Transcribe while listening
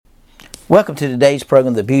Welcome to today's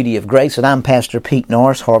program, The Beauty of Grace, and I'm Pastor Pete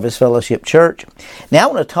Norris, Harvest Fellowship Church. Now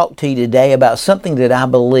I want to talk to you today about something that I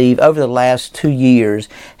believe over the last 2 years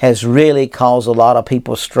has really caused a lot of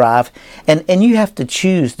people strife, and you have to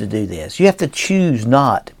choose to do this. You have to choose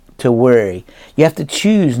not to worry. You have to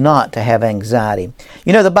choose not to have anxiety.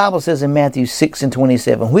 You know, the Bible says in Matthew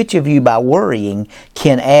 6:27, which of you by worrying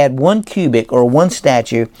can add 1 cubit or 1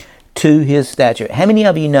 stature to his stature? How many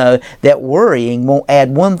of you know that worrying won't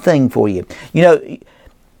add one thing for you? You know,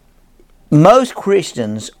 most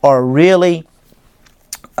Christians are really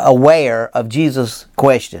aware of Jesus'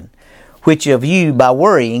 question, which of you by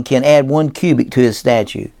worrying can add 1 cubit to his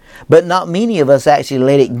stature? But not many of us actually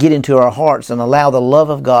let it get into our hearts and allow the love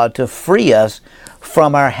of God to free us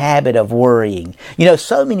from our habit of worrying. You know,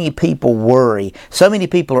 so many people worry. So many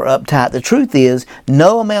people are uptight. The truth is,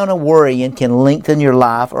 no amount of worrying can lengthen your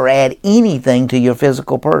life or add anything to your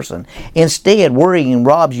physical person. Instead, worrying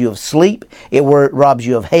robs you of sleep. It robs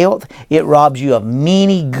you of health. It robs you of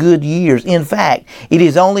many good years. In fact, it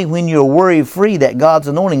is only when you're worry-free that God's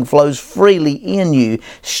anointing flows freely in you,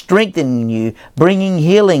 strengthening you, bringing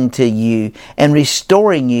healing to you, and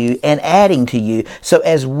restoring you and adding to you. So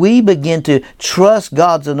as we begin to trust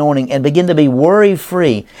God's anointing and begin to be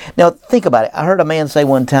worry-free. Now, think about it. I heard a man say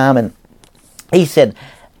one time, and he said,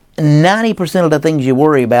 90% of the things you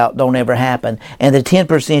worry about don't ever happen, and the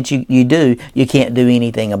 10% you do, you can't do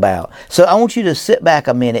anything about. So I want you to sit back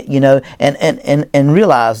a minute, you know, and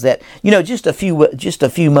realize that, you know, just a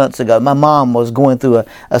few months ago, my mom was going through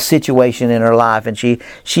a situation in her life, and she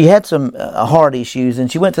had some heart issues,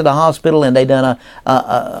 and she went to the hospital, and they done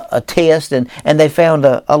a test, and they found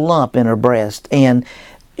a lump in her breast, and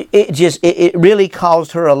it really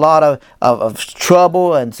caused her a lot of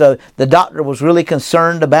trouble, and so the doctor was really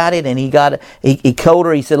concerned about it, and he told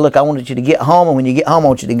her, he said, look, I wanted you to get home, and when you get home, I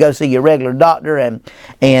want you to go see your regular doctor,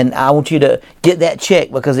 and I want you to get that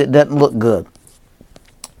checked because it doesn't look good.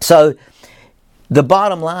 So the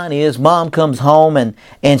bottom line is, Mom comes home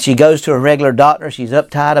and she goes to her regular doctor. She's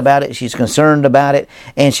uptight about it. She's concerned about it.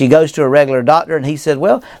 And she goes to her regular doctor, and he said,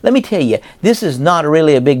 well, let me tell you, this is not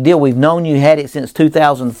really a big deal. We've known you had it since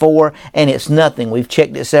 2004, and it's nothing. We've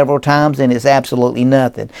checked it several times, and it's absolutely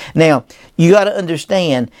nothing. Now, you got to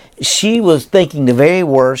understand, she was thinking the very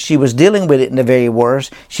worst. She was dealing with it in the very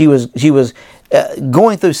worst. She was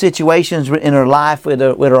going through situations in her life with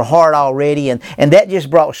her heart already, and that just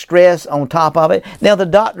brought stress on top of it. Now, the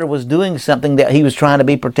doctor was doing something that he was trying to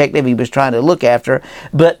be protective. He was trying to look after her,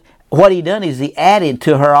 but what he done is he added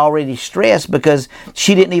to her already stress because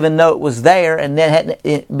she didn't even know it was there, and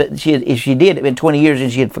if she did, it'd been 20 years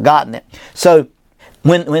and she had forgotten it. So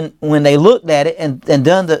when they looked at it and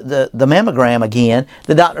done the mammogram again,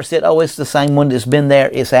 the doctor said, oh, it's the same one that's been there.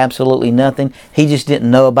 It's absolutely nothing. He just didn't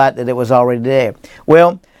know about it, that it was already there.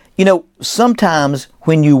 Well, you know, sometimes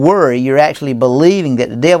when you worry, you're actually believing that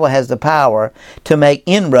the devil has the power to make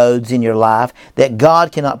inroads in your life that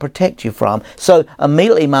God cannot protect you from. So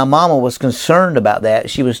immediately my mama was concerned about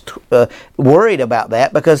that. She was worried about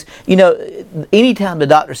that because, you know, anytime the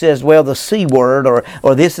doctor says, well, the C word,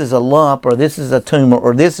 or this is a lump, or this is a tumor,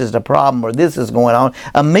 or this is the problem, or this is going on,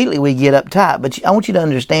 immediately we get uptight. But I want you to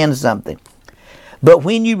understand something. But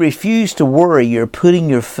when you refuse to worry, you're putting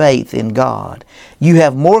your faith in God. You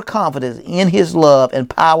have more confidence in His love and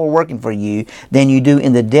power working for you than you do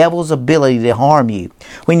in the devil's ability to harm you.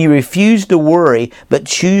 When you refuse to worry but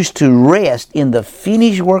choose to rest in the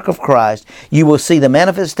finished work of Christ, you will see the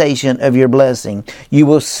manifestation of your blessing. You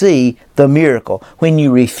will see the miracle. When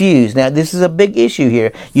you refuse, now this is a big issue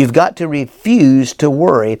here. You've got to refuse to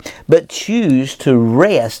worry but choose to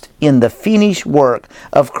rest in the finished work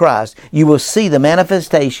of Christ. You will see the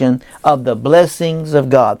manifestation of the blessings of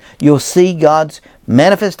God. You'll see God's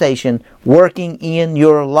manifestation working in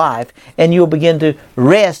your life, and you'll begin to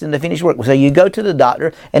rest in the finished work. So you go to the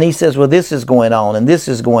doctor, and he says, well, this is going on, and this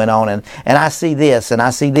is going on, and I see this, and I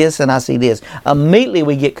see this, and I see this. Immediately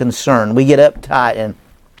we get concerned. We get uptight, and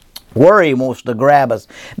worry wants to grab us,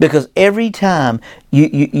 because every time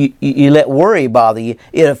you let worry bother you,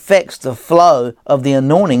 it affects the flow of the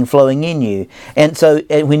anointing flowing in you. And so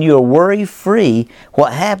when you're worry-free,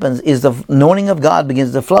 what happens is the anointing of God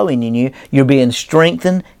begins to flow in you. You're being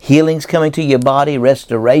strengthened. Healing's coming to your body.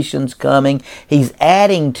 Restoration's coming. He's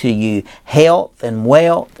adding to you health and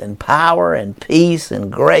wealth and power and peace and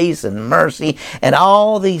grace and mercy. And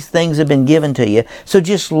all these things have been given to you. So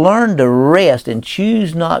just learn to rest and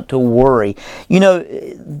choose not to worry. You know,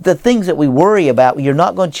 the things that we worry about, you're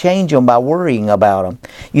not going to change them by worrying about them.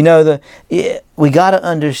 You know, we got to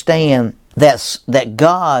understand that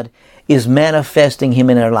God is manifesting Him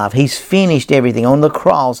in our life. He's finished everything. On the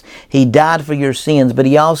cross, He died for your sins, but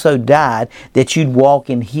He also died that you'd walk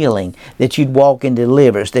in healing, that you'd walk in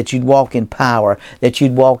deliverance, that you'd walk in power, that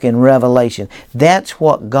you'd walk in revelation. That's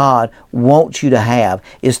what God wants you to have,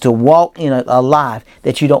 is to walk in a life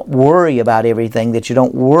that you don't worry about everything, that you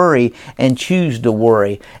don't worry and choose to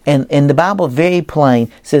worry. And the Bible very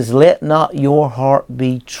plain says, let not your heart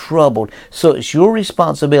be troubled. So it's your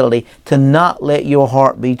responsibility to not let your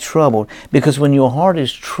heart be troubled, because when your heart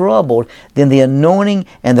is troubled, then the anointing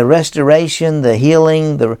and the restoration, the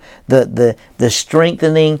healing, the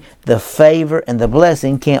strengthening, the favor and the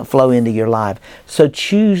blessing can't flow into your life. So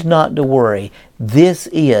choose not to worry. This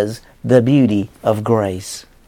is the beauty of grace.